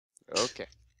Okay.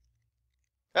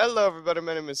 Hello, everybody.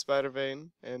 My name is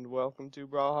Spider-Vane, and welcome to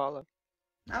Brawlhalla.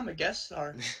 I'm a guest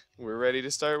star. We're ready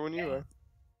to start when you are.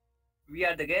 We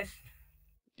are the guests.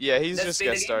 Yeah, he's Let's just play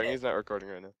the guest game starring. then. He's not recording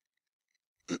right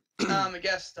now. I'm a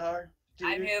guest star.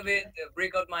 I'm Dude. here with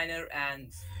Breakout Miner and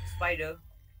Spider.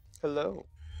 Hello.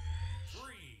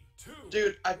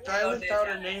 Dude, I about left out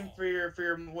this? her name for your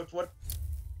what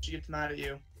she gets mad at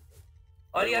you.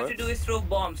 All Wait, you have what? to do is throw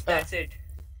bombs. That's it.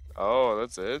 Oh,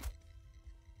 that's it?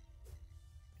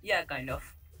 Yeah, kind of.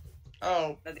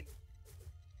 Oh, Nothing.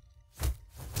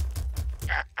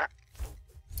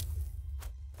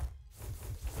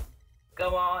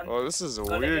 Come on. Oh, this is a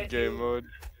Gonna weird get game you. mode.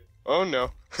 Oh,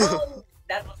 no. Oh,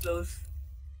 that was close.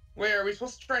 wait, are we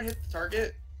supposed to try and hit the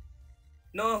target?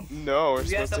 No. No, we're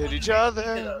We are supposed to hit supposed each to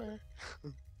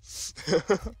hit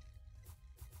other.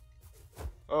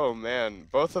 Oh, man.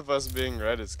 Both of us being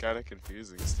red is kind of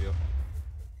confusing still.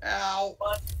 Ow.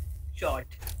 One shot.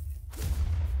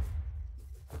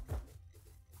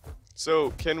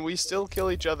 So, can we still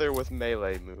kill each other with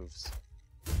melee moves?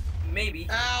 Maybe.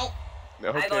 Ow.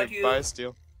 Okay, got you. bye,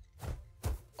 Steel.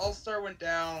 All-Star went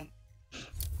down.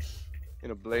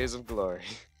 In a blaze of glory.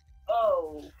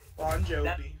 Oh. Bon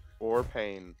Jovi. Or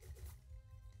pain.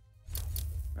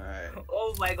 Alright.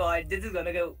 Oh my god. This is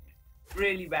gonna go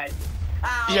really bad.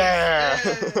 Ow. Yeah!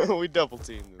 Yeah. We double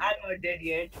teamed them. I'm not dead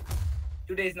yet.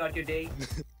 Today's not your day.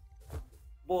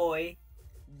 Boy.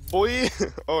 Boy!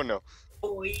 Oh no.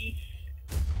 Boy.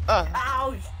 Ah!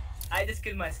 Ouch! I just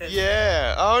killed myself.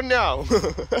 Yeah! Oh no!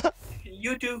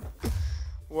 You too.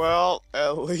 Well,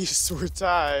 at least we're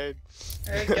tied.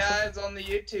 Hey guys on the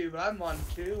YouTube, I'm on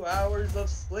 2 hours of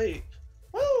sleep.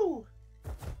 Woo!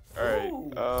 Alright,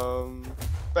 Ooh.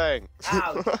 bang.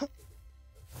 Ouch.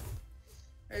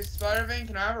 Hey Spider-Man,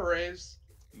 can I have a raise?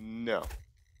 No.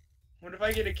 What if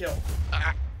I get a kill?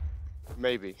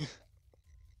 Maybe.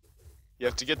 You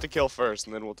have to get the kill first,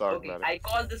 and then we'll talk Okay, about it. I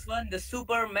call this one the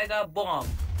super mega bomb.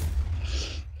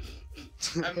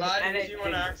 I'm not And with you on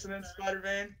it- accident,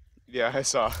 Spider-Man. Yeah, I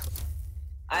saw.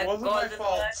 I It wasn't call my this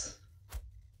fault. one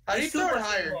How do the you throw it super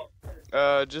higher?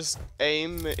 bomb. Just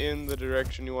aim in the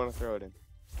direction you want to throw it in.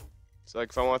 So, like,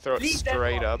 if I want to throw it Leave that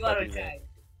straight bomb. up, You are I'd a be there. child.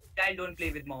 Child don't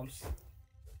play with bombs.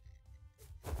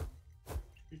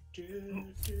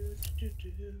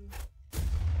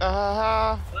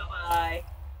 Ah! Bye bye.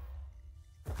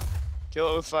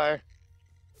 Kill it with fire.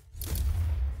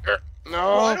 Why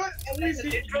No! do I always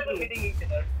hit Try to you? hitting each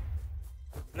other.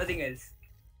 Nothing else.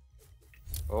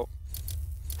 Oh.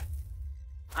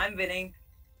 I'm winning.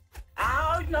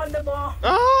 Ouch! Not the bomb.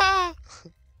 Ah!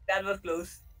 That was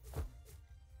close.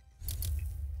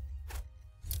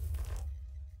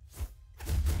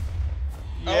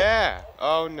 Yeah!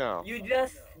 Oh no. You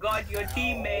just got your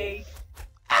teammate.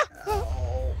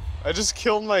 Ow. I just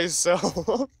killed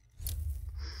myself.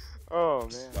 Oh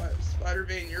man.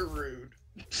 Spider-Man, you're rude.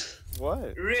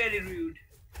 What? Really rude.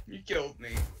 You killed me.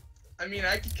 I mean,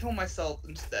 I could kill myself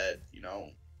instead, you know.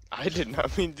 I did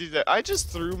not mean to do that. I just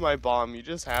threw my bomb. You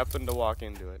just happened to walk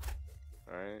into it.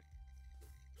 Alright.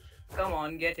 Come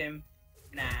on, get him.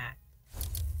 Nah.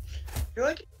 I feel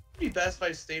like it'd be best if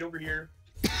I stayed over here.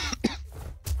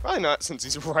 Probably not since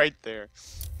he's right there.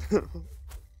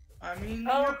 I mean,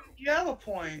 Oh. you have a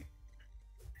point.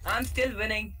 I'm still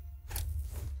winning.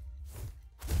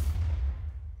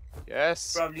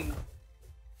 Yes. Probably not.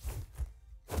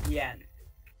 Yeah.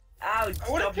 Ouch,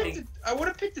 I would have stop hitting. picked. I would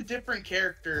have picked a different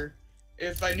character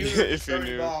if I knew Yeah, there was if you throwing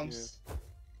knew, bombs.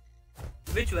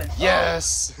 Which one?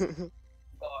 Yes. Oh,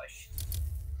 gosh.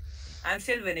 I'm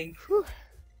still winning. Whew.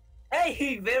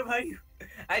 Hey, where were you?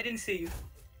 I didn't see you.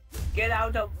 Get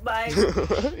out of my...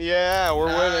 Yeah, we're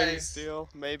winning Nice. still.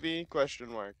 Maybe? Question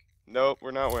mark. Nope,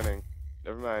 we're not winning.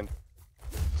 Never mind.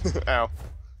 Ow.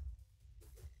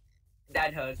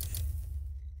 That hurts.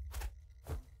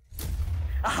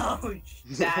 Ouch!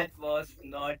 That was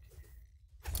not...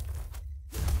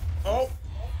 Oh,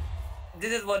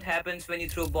 This is what happens when you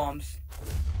throw bombs.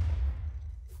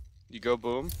 You go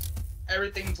boom.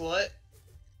 everything's lit.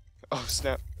 Oh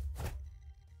snap.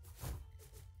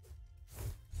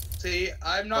 See,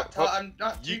 I'm not. Oh, oh, I'm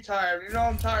not too you- tired. You know,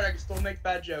 I'm tired. I can still make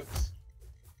bad jokes.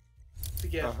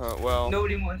 Again. Well.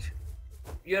 Nobody wants...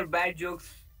 Your bad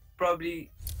jokes probably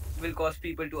will cause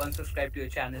people to unsubscribe to your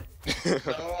channel.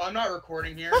 No, I'm not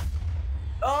recording here. And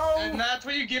Oh! that's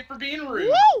what you get for being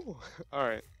rude. Woo!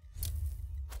 Alright.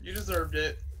 You deserved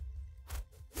it.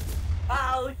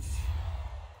 Ouch!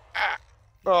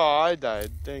 Oh, I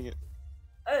died. Dang it.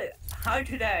 How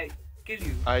did I kill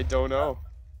you? I don't know.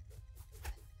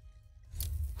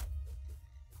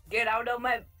 Get out of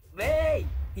my way!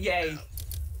 Yay!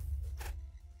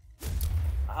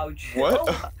 Ouch. What?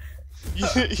 Oh,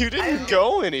 You didn't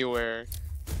go anywhere.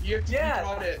 You have to Yeah.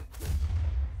 got it.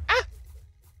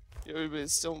 Yeah, but it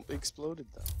still exploded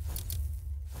though.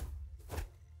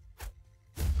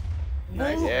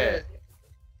 Nice Woo. Yeah. hit.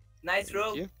 Nice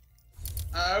roll. you.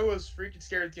 I was freaking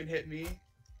scared it could hit me.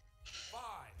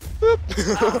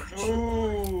 Ouch.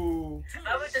 Ooh.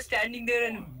 I was just standing there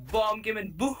and bomb came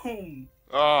and boom.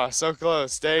 Oh, so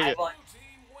close. Dang I it. won.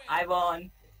 I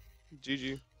won.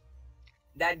 GG.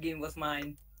 That game was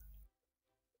mine.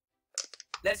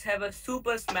 Let's have a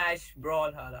Super Smash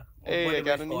Brawlhalla. or Hey, I whatever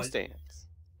got it's a new called. stance.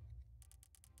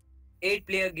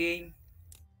 8-player game.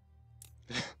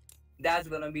 That's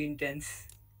gonna be intense.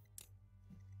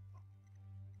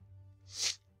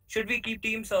 Should we keep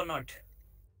teams or not?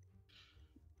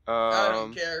 I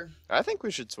don't care. I think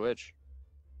we should switch.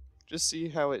 Just see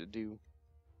how it do.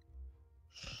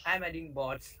 I'm adding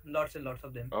bots. Lots and lots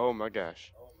of them. Oh my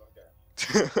gosh.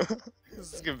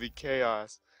 This is gonna be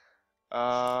chaos.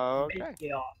 Okay. Big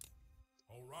chaos.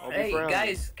 I'll be Hey frowning.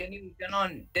 guys, can you turn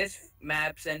on test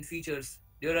maps and features?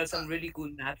 There are some really cool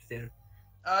maps there.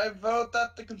 I vote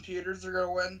that the computers are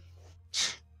gonna win.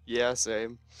 Yeah,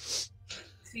 same.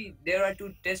 See, there are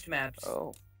 2 test maps.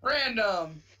 Oh.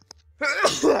 Random.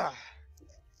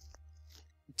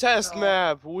 Test No.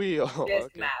 map wheel. Test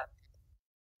Okay. map.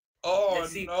 Oh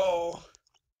Let's see. no.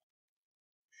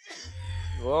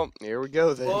 Well, here we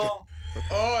go then. Oh,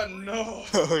 Oh no.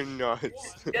 Oh no.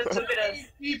 just look at us.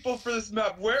 People for this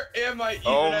map. Where am I even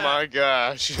Oh at? my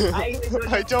gosh. I don't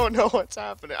know. I don't know what's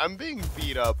happening. I'm being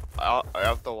beat up out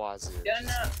the wazoo.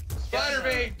 Donna.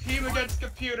 Spider-Man, team against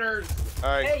computers.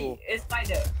 Alright, Hey, cool. it's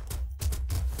Spider.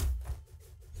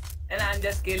 And I'm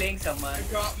just killing someone. I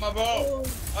got my bow.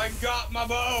 I got my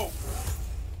bow.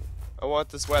 I want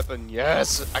this weapon.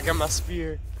 Yes, I got my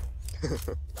spear. You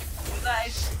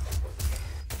guys,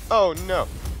 Oh no.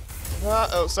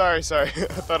 Oh, sorry. I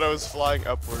thought I was flying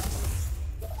upwards.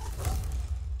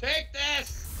 Take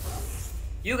this.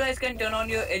 you guys can turn on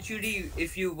your HUD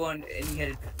if you want any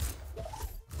help.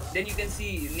 Then you can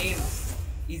see names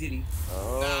easily.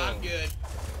 Oh. Nah, I'm good.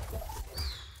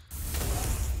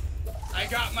 I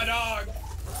got my dog.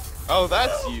 Oh,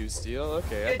 that's you, Steel.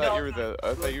 Okay, I Good thought you were dog.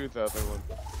 the other one.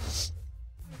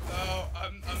 No,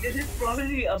 I'm This is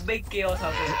probably a big chaos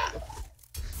out there.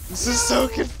 This is so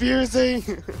confusing.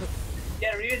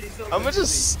 Yeah, really so I'm gonna confusing.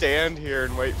 just stand here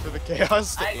and wait for the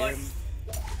chaos to end.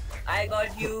 I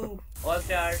got you,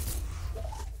 All-Star.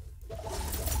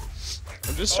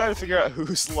 I'm just trying to figure out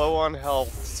who's low on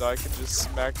health so I can just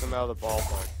smack them out of the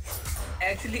ballpark.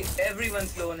 Actually,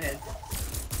 everyone's low on health.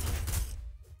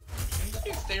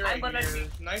 You stay right I'm gonna here.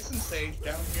 Nice and safe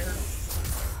down here.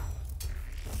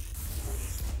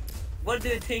 What do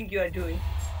you think you are doing,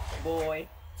 boy?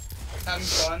 Having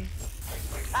fun.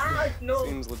 Ah, no.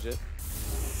 Seems legit.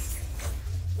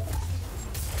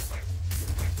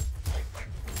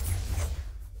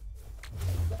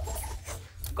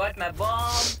 Got my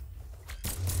bomb.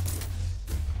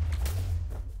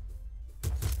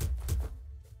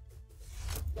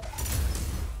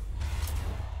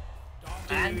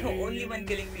 I'm the only one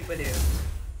killing people here.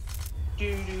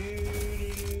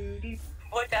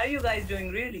 What are you guys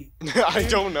doing really? I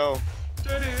don't know.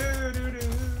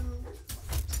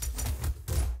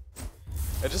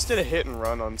 I just did a hit and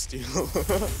run on Steel.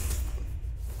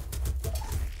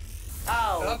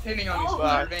 Ow! Stop hitting on me, Oh,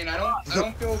 Spider-Man. I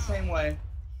don't feel the same way.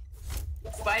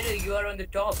 Spider, you are on the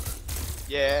top,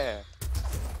 Yeah.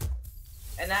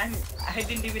 and I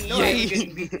didn't even know I was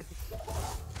getting beaten.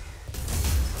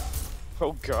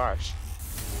 Oh gosh.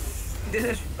 This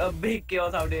is a big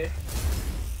chaos out there.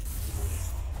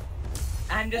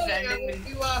 I'm just Hey, I randomly won't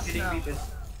be last hitting now. people.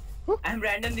 I'm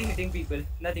randomly hitting people,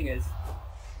 nothing else.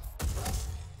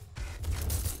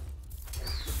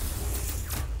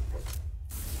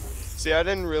 See, I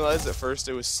didn't realize at first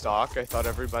it was stock. I thought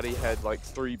everybody had like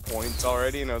 3 points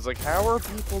already, and I was like, how are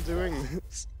people doing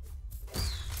this?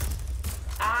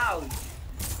 Ouch!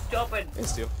 Stop it! Hey,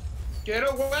 Steel. Get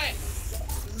away!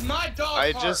 This is my dog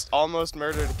I park. just almost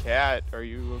murdered a cat. Are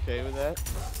you okay with that?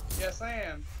 Yes, I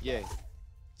am. Yay.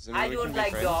 So I we don't can be like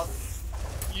friends? dogs.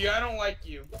 Yeah, I don't like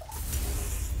you.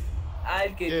 I'll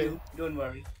kill Yeah. you, don't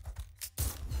worry.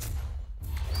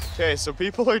 Okay, so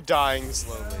people are dying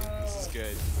slowly. This is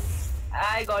good.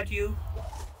 I got you.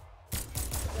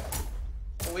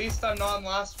 At least I'm not in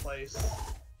last place.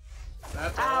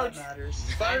 That's all that Ouch. matters.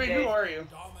 Spider-Man, who Okay. are you?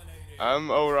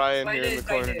 I'm Orion here in the Spider,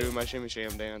 corner spider. doing my shimmy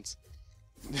sham dance.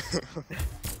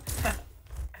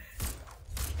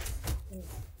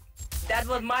 That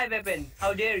was my weapon.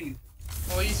 How dare you?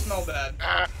 Well, you smell bad.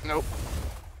 Nope.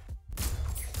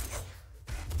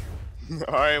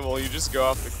 Alright, well, you just go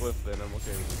off the cliff then. I'm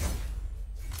okay with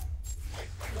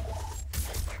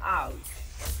Ouch.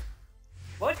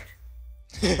 What?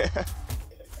 it.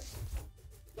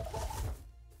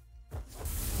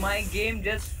 My game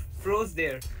just froze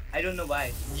there. I don't know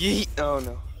why. Yeet! Oh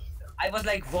no. I was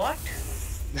like, what?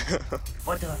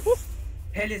 What the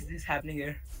hell is this happening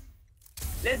here?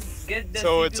 Let's get the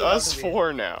So CPU it's out us of here.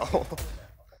 4 now.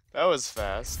 That was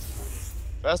fast.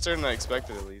 Faster than I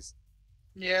expected, at least.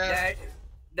 Yeah.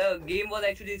 That the game was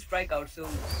actually strike out, so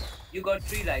you got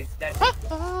 3 lives. That's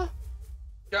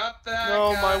Got that.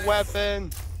 No, my guys.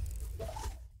 weapon!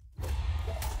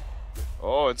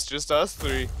 Oh, it's just us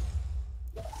 3.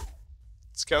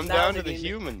 It's come Now down the to the game is-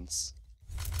 humans.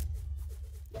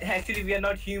 actually we are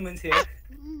not humans here.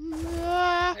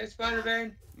 Hey,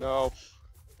 Spider-Man. No.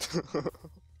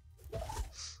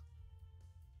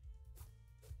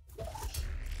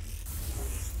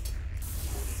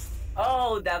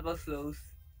 Oh, that was close.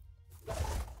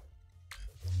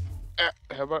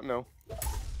 How about no?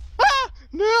 Ah!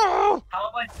 No! How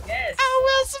about yes? I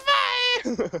will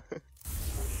survive!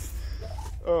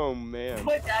 Oh man.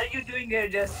 What are you doing here?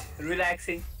 Just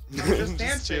relaxing, just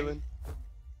dancing. chilling.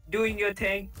 doing your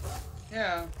thing.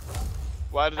 Yeah.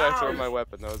 Why did I throw Ouch. my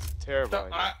weapon? That was a terrible So,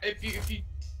 idea. if you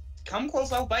come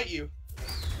close, I'll bite you.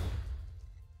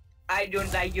 I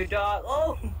don't like your dog.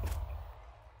 Oh,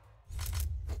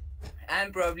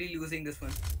 I'm probably losing this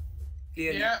one.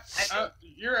 Clearly. Yeah.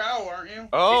 You're out, aren't you? It's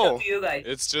Oh! up to you guys.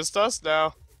 It's just us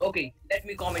now. Okay, let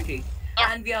me commentate.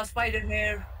 And we have Spider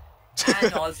here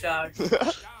and All Star. It's 2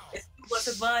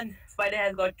 versus 1. Spider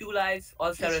has got 2 lives.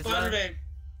 All Star has 1. Spider-Man.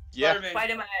 Yeah. Spider-Man.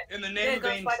 Spider-Man. In the There name of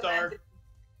goes Aim Spider-Man Star. with-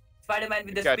 Spider-Man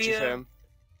with the Got you, spear, fam.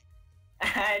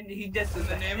 and he just In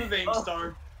the name of Aim Oh.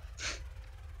 Star.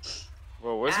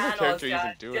 Well, what's my and character All-Star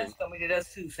even doing? just committed a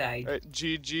suicide. Alright,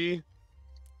 GG.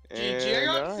 GG. I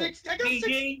got alright. 6. I got 6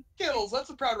 GG. kills. That's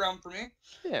a proud round for me.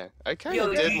 Yeah, I kind Yo,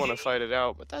 of did GG. want to fight it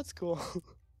out, but that's cool.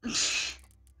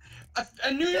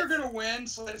 I knew you were gonna win,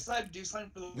 so I decided to do something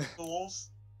for the goals.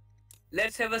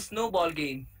 Let's have a snowball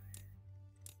game.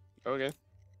 Okay.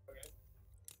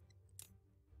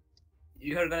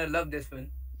 You are gonna love this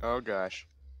one. Oh gosh.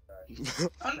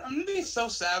 I'm gonna be so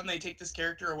sad when they take this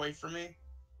character away from me.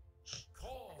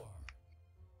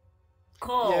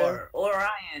 Core,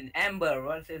 Orion, Amber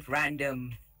versus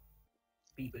random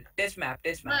people. Test map.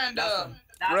 Random.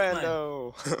 Last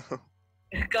Rando.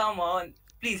 one. Come on,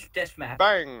 please test map.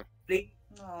 Bang. Please.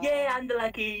 Aw. Yeah, I'm the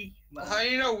lucky. How do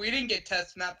you know we didn't get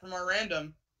test map from our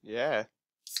random? Yeah.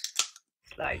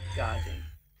 Slide charging.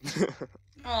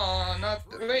 Oh, not.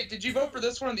 Wait, did you vote for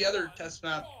this one or the other test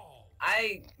map?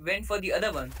 I went for the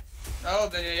other one. Oh,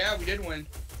 then yeah, we did win.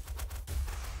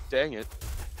 Dang it.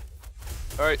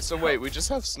 Alright, so wait, we just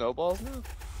have snowballs now?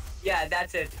 Yeah,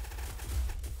 that's it.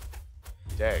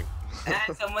 Dang.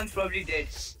 And someone's probably dead.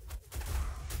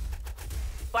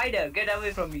 Spider, get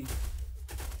away from me.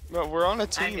 No, we're on a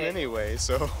team dead. anyway,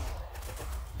 so.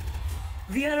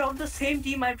 We are on the same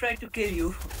team. I tried to kill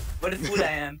you. What a fool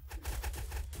I am.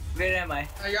 Where am I?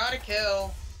 I got a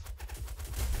kill.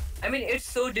 I mean, it's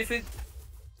so difficult.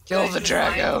 Kill the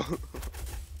Drago!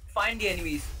 Find the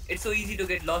enemies. It's so easy to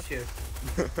get lost here.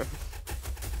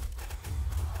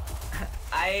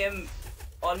 I am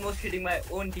almost hitting my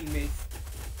own teammates.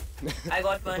 I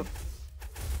got one.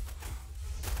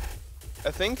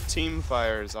 I think team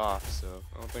fire is off, so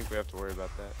I don't think we have to worry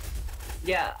about that.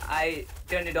 Yeah, I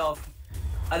turned it off.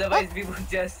 Otherwise, we would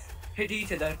just hit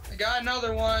each other. I got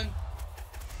another one.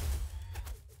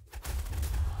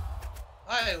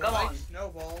 I Come like on.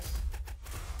 snowballs.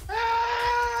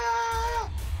 Ah!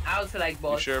 I also like You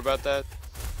balls. sure about that?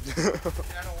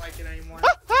 I don't like it anymore.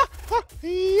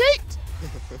 Yeet!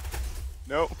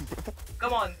 Nope.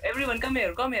 Come on, everyone, come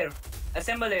here, come here.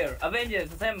 Assemble here.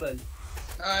 Avengers, assemble.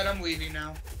 Alright, I'm leaving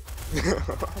now.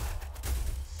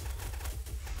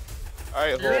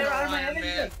 Alright, You're Where hold are an my Iron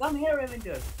Avengers? Man. Come here,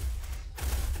 Avengers.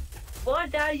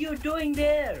 What are you doing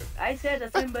there? I said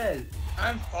assemble.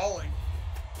 I'm falling.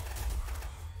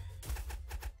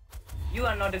 You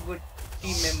are not a good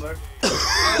team member.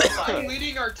 I'm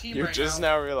leading our team You're right just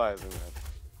now. now realizing that.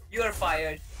 You are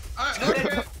fired.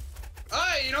 Okay.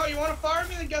 Alright, you know, you wanna fire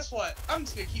me? Then guess what? I'm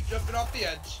just gonna keep jumping off the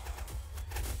edge.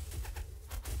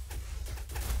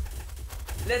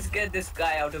 Let's get this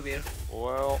guy out of here.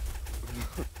 Well,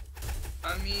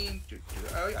 I mean,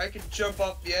 I could jump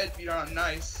off the edge if you're not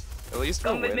nice. at least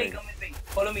we're Come with me, winning. come with me.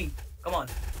 Follow me. Come on.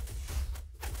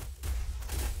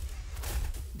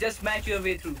 Just match your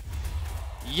way through.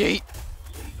 Yeet!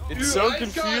 It's Dude, so I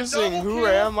just got a confusing. double Who kill.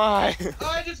 am I?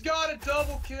 I just got a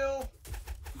double kill.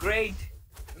 Great.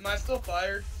 Am I still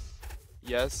fired?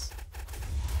 Yes.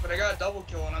 but I got a double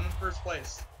kill and I'm in first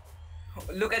place.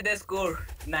 Look at their score,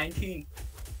 19.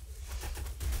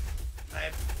 I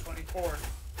have 24.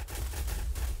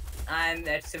 I'm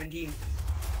at 17.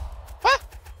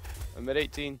 I'm at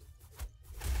 18.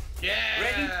 Yeah!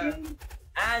 Ready,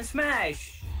 and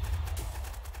smash!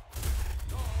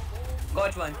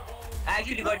 Got one. I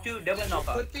actually got two double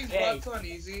knockout. Put these Yay. bots on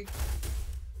easy.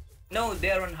 No,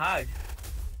 they are on hard.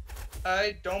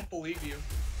 I don't believe you.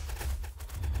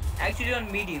 Actually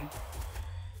on medium.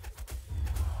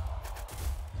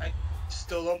 I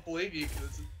still don't believe you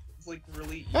because it's like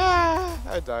really easy. Ah,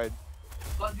 I died.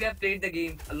 Because we have played the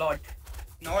game a lot.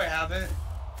 No, I haven't.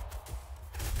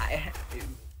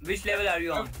 Which level are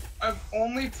you on? I've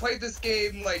only played this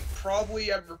game like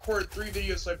probably I've recorded 3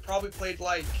 videos, so I probably played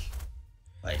like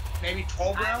maybe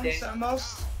 12 rounds at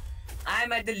most.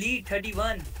 I'm at the lead,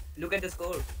 31. Look at the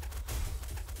score.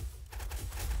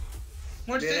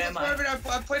 Once Where am I?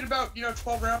 I've played about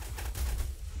 12 rounds,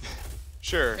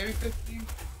 Sure. maybe 15.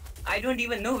 I don't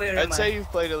even know where I'd am say I. you've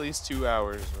played at least 2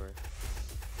 hours. Or...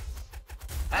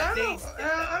 I I don't played.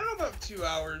 know. I don't know about 2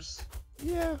 hours.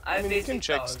 Yeah. I I mean, you played can 6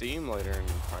 check hours. Steam later and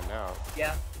find out.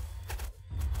 Yeah.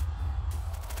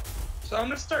 So I'm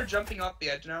gonna start jumping off the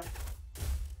edge now.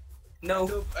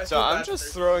 No. I So feel I'm bad just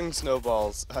for- throwing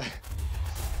snowballs.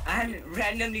 I'm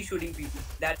randomly shooting people.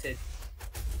 That's it.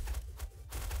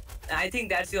 I think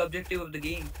that's the objective of the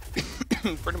game.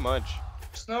 Pretty much.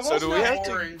 Snowball's So do we not have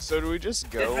boring. to? So do we just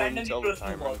go randomly until throw the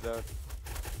time snowball. runs out?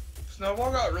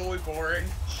 Snowball got really boring,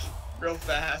 real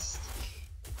fast.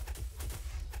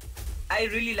 I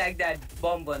really like that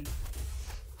bomb one.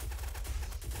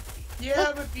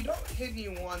 Yeah, but if you don't hit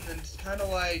anyone, then it's kind of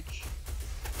like.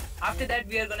 After that,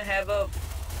 we are gonna have a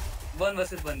 1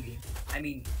 versus 1 game. I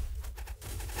mean,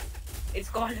 it's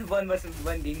called a 1 versus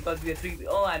 1 game because we are 3.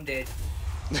 Oh, I'm dead.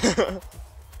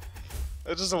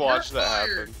 I just watched You're that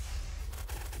fired. happen.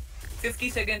 50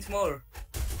 seconds more.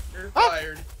 You're Ah!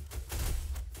 fired.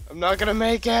 I'm not gonna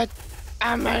make it.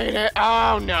 I made it.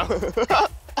 Oh no.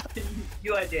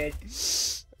 You are dead.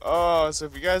 Oh, so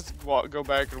if you guys go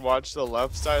back and watch the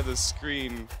left side of the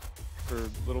screen for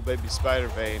little baby Spider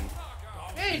Vein,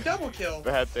 Hey, double kill.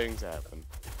 bad things happen.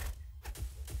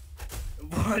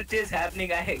 What is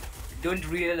happening? I don't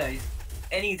realize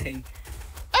anything.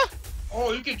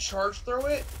 Oh, you can charge throw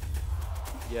it?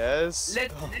 Yes.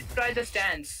 Let's try the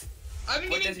stance. I've been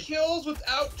What getting does it- kills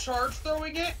without charge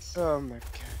throwing it. Oh my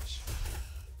gosh.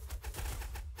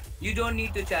 You don't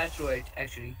need to charge through it,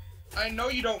 actually. I know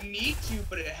you don't need to,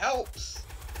 but it helps.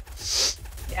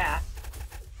 Yeah.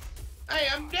 Hey,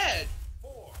 I'm dead.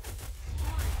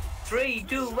 3,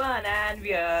 2, 1, and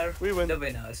We win. the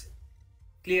winners.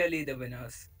 Clearly the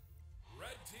winners.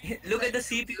 Look at the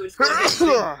CPU. It's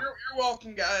Yeah, You're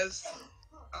welcome, guys.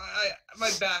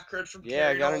 My back hurts from I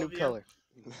carrying got a all new of you. color.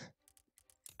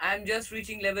 I'm just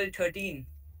reaching level 13.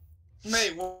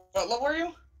 Mate, what level are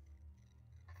you?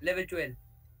 Level 12.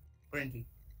 Currently.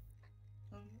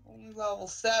 I'm only level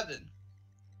 7.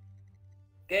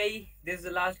 Okay, this is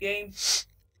the last game.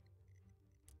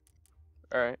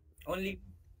 Alright. Only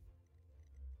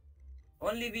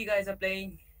we guys are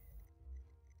playing.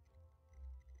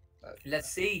 Let's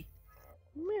see.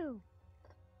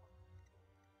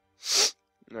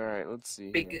 Alright, let's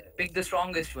see. Pick the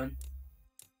strongest one.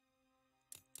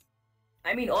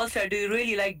 I mean, also, do you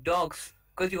really like dogs?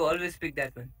 Because you always pick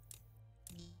that one.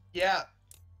 Yeah.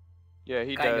 Yeah,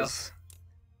 he Kind does.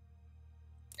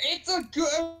 It's a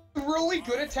really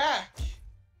good attack.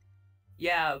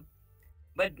 Yeah,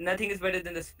 but nothing is better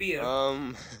than the spear.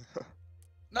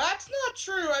 That's not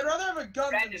true. I'd rather have a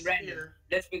gun than a spear. Random.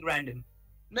 Let's pick random.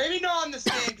 Maybe not on this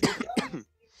game because the gun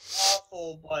is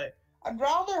awful, but I'd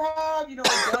rather have, a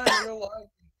gun in real life than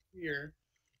a spear.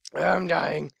 I'm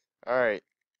dying. Alright.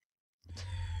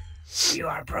 You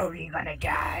are probably gonna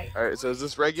die. Alright, so is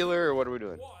this regular or what are we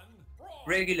doing?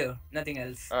 Regular, nothing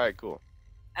else. Alright, cool.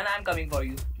 And I'm coming for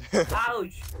you.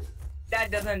 Ouch!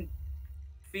 That doesn't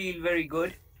feel very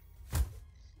good.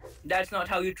 That's not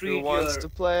how you treat Who wants your. to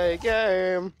play a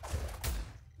game?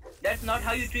 That's not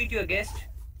how you treat your guest.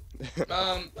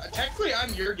 Technically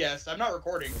I'm your guest. I'm not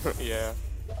recording. Yeah.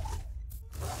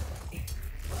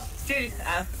 Still,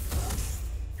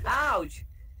 ouch!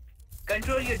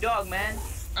 Control your dog, man.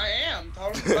 I am. Tell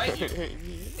him to bite you.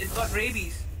 It's got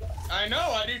rabies. I know,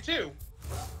 I do too.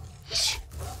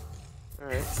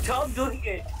 Alright. Stop doing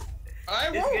it. I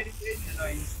It's won't. getting very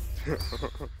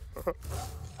annoying.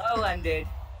 Oh, I'm dead.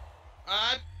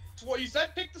 That's what you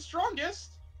said. Pick the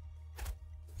strongest.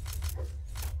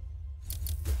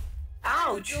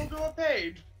 Ouch! You'll do a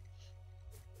paid.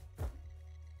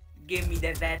 Give me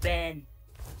the weapon.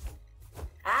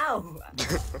 Ow!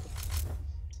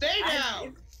 Stay down.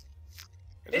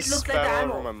 And I it just looks like spat all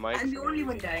ammo. over my mic. I'm the for no only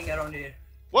one reason. dying around here.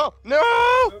 Whoa! No!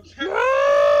 No!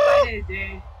 Spider is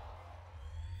dead.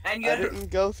 And I you're didn't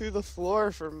go through the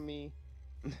floor for me.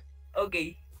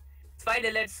 okay. Spider,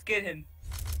 let's kill him.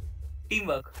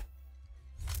 Teamwork.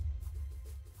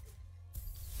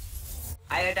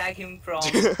 I attack him from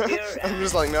here. I'm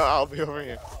just and like, no, I'll be over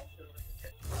here.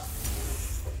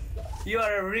 you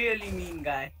are a really mean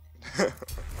guy.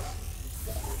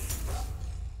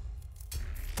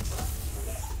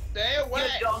 Stay away.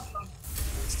 You're awesome.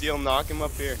 Steel, knock him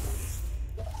up here.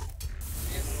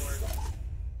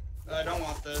 I don't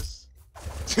want this.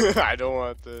 I don't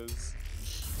want this.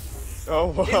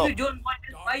 Oh If well. you don't want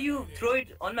it, why you throw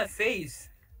it on my face?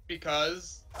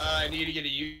 Because I need to get a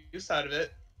use out of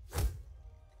it.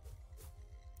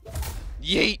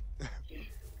 Yeet.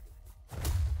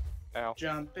 Ow.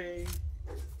 Jumping.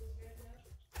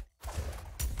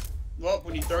 Well,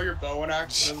 when you throw your bow and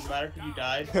axe, it doesn't matter if you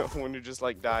died. When you just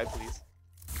like die, please.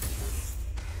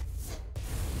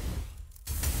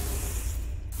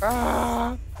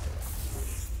 Ah.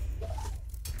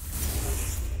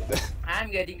 I'm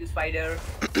getting you, Spider.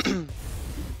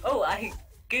 Oh, I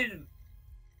killed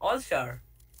All-Star.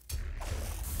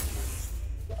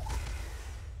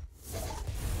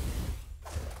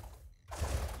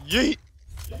 Yeet.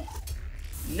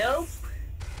 Nope.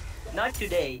 Not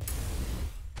today.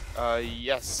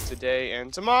 Yes, today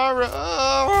and tomorrow.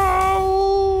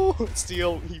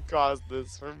 Steel, you caused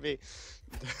this for me.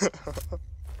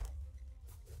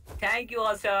 Thank you,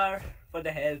 All-Star, for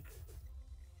the help.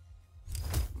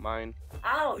 Mine.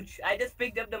 Ouch! I just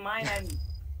picked up the mine and...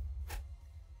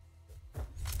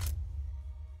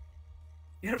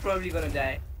 You're probably gonna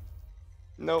die.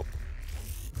 Nope.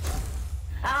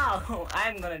 Ow!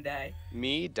 I'm gonna die.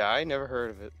 Me die? Never heard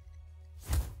of it.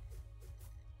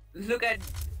 Look at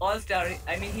All-Star.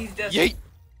 I mean, he's just Yeet.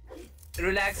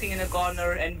 relaxing in a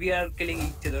corner and we are killing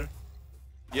each other.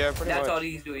 Yeah, pretty That's much. all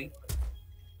he's doing.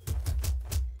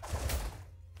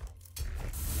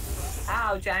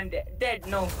 Ouch, I'm dead.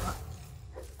 No.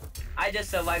 I just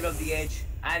survived off the edge.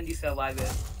 I'm the survivor.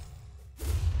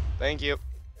 Thank you.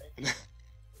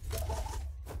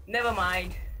 Never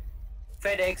mind.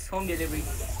 FedEx home delivery.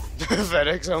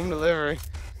 FedEx home delivery.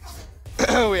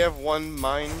 We have one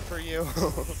mine for you.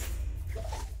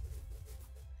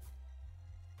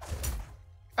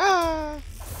 Ah!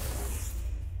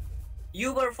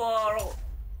 Uber for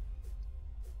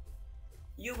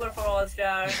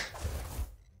All-Star.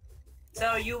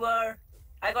 Sir, Uber.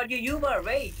 I got your Uber.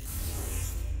 Wait.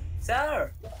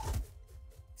 Sir.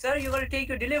 Sir, you gotta take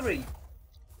your delivery.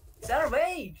 Sir,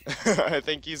 wait. I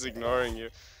think he's ignoring you.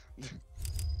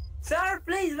 Sir,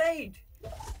 please wait.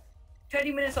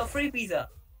 30 minutes of free pizza.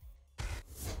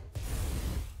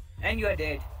 And you are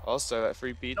dead. Also, that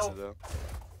free pizza No. though.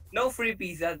 No free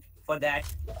pizza for that.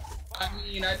 I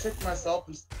mean, I took myself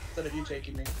instead of you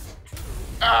taking me.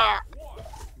 Ah!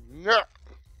 No.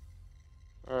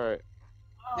 All right.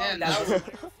 Man,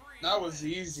 that was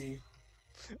easy.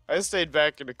 I stayed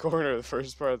back in the corner the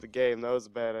first part of the game. That was a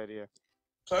bad idea.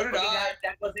 So did Okay, I. guys,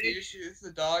 that was The it. issue is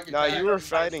the dog. No, attacked you were me by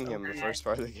fighting some him the reason. first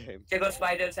part of the game. Check out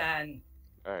Spiders and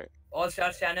All right.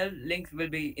 All-Stars channel. Links will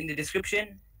be in the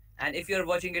description. And if you're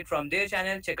watching it from their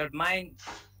channel, check out mine.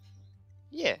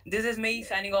 Yeah. This is me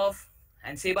signing off.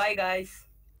 And say bye, guys.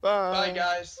 Bye. Bye,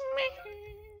 guys.